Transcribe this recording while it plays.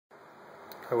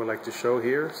I would like to show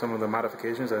here some of the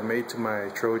modifications I've made to my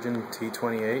Trojan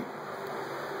T-28.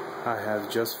 I have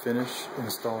just finished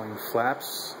installing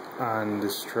flaps on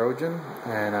this Trojan,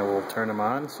 and I will turn them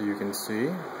on so you can see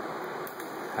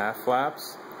half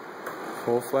flaps,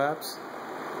 full flaps,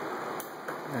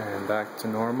 and back to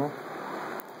normal.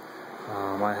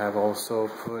 I have also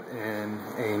put in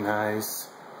a nice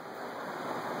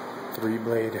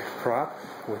 3-blade prop,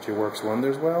 which it works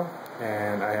wonders well,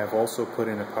 and I have also put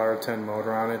in a Power 10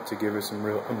 motor on it to give it some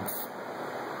real oomph.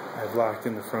 I've locked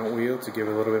in the front wheel to give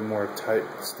it a little bit more tight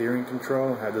steering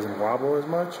control, it doesn't wobble as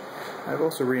much. I've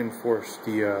also reinforced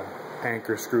the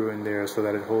anchor screw in there so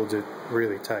that it holds it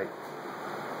really tight.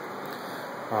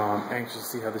 Anxious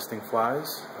to see how this thing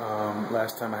flies.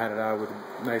 Last time I had it out with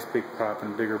a nice big prop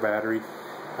and a bigger battery,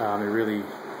 it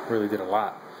really did a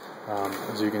lot.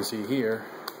 As you can see here,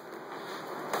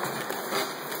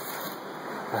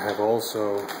 I have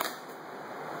also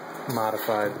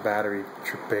modified the battery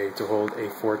bay to hold a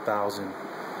 4,000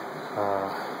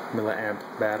 milliamp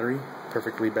battery,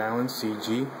 perfectly balanced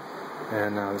CG,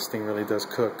 and this thing really does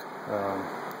cook.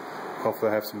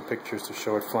 Hopefully I have some pictures to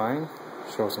show it flying,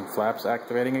 show some flaps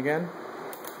activating again.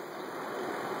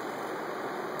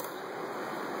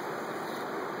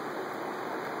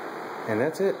 And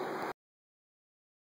that's it.